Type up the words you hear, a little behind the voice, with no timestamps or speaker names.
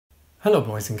Hello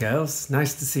boys and girls,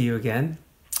 nice to see you again.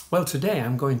 Well, today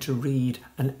I'm going to read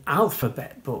an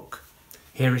alphabet book.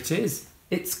 Here it is.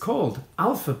 It's called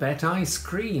Alphabet Ice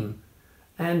Cream,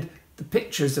 and the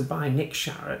pictures are by Nick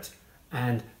Sharratt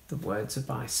and the words are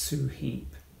by Sue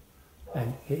Heap.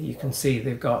 And here you can see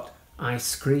they've got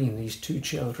ice cream, these two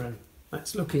children.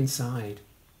 Let's look inside.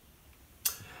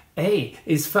 A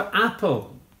is for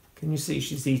apple. Can you see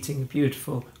she's eating a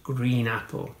beautiful green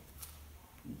apple?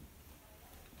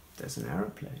 There's an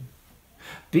aeroplane.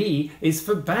 B is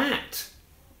for bat.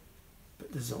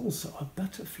 But there's also a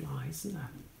butterfly, isn't there?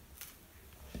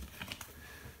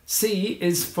 C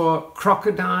is for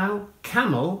crocodile,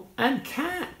 camel and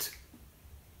cat.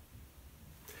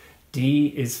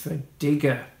 D is for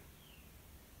digger.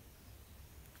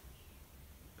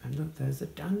 And look, there's a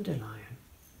dandelion.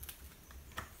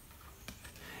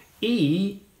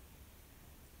 E,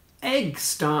 egg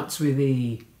starts with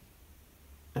E.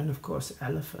 And of course,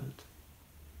 elephant.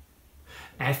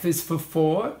 F is for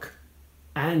fork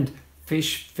and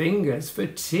fish fingers for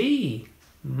tea.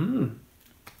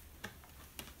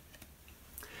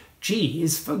 G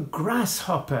is for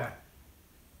grasshopper.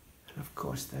 And of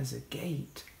course, there's a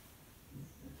gate.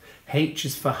 H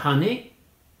is for honey.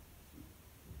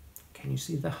 Can you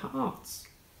see the hearts?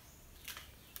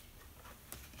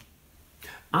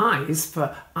 I is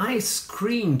for ice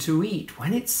cream to eat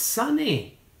when it's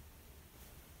sunny.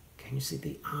 Can you see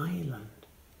the island?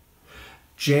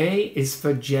 J is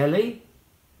for jelly.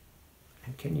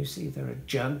 And can you see there are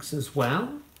jugs as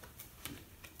well?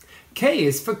 K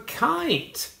is for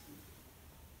kite.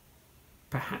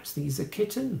 Perhaps these are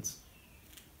kittens.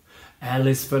 L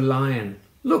is for lion.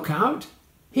 Look out,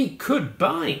 he could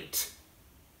bite.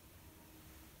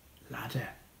 Ladder.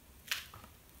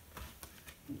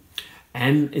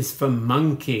 M is for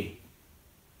monkey.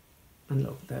 And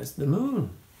look, there's the moon.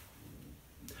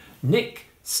 Nick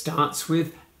starts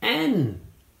with N,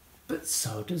 but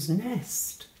so does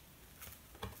nest.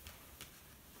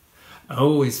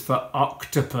 O is for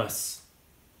octopus,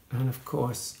 and of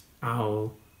course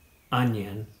owl,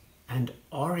 onion and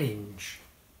orange.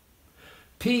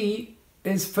 P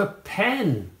is for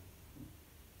pen,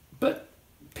 but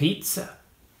pizza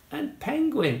and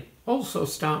penguin also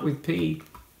start with P.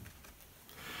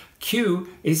 Q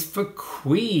is for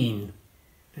queen,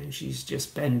 and she's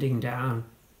just bending down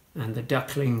and the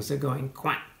ducklings are going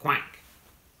quack, quack.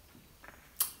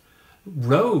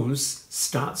 Rose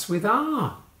starts with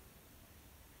R,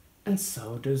 and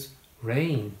so does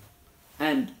rain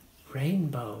and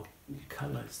rainbow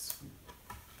colours.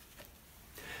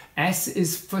 S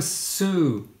is for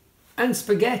Sue and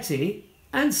spaghetti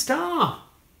and star.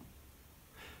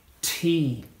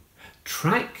 T,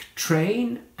 track,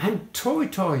 train and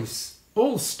tortoise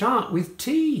all start with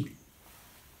T.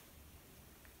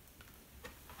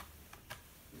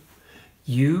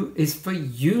 U is for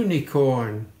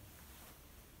unicorn.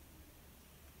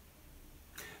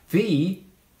 V,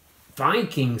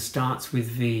 Viking starts with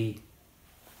V,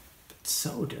 but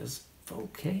so does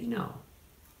volcano.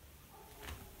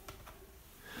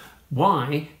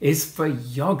 Y is for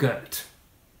yogurt.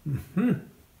 And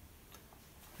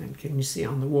can you see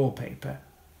on the wallpaper,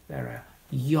 there are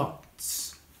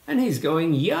yachts. And he's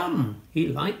going yum, he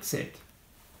likes it.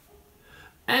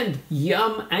 And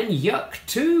yum and yuck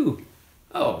too.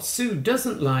 Oh, Sue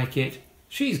doesn't like it.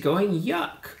 She's going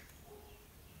yuck.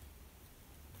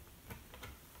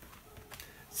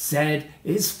 Z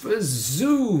is for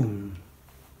zoom.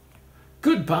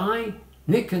 Goodbye,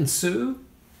 Nick and Sue.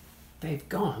 They've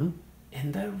gone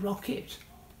in their rocket.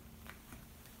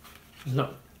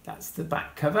 Look, that's the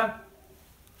back cover.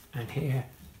 And here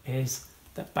is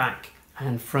the back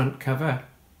and front cover.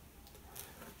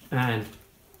 And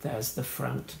there's the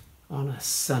front on a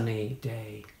sunny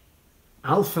day.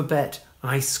 Alphabet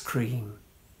Ice Cream.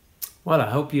 Well,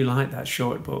 I hope you like that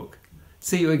short book.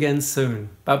 See you again soon.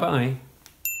 Bye-bye.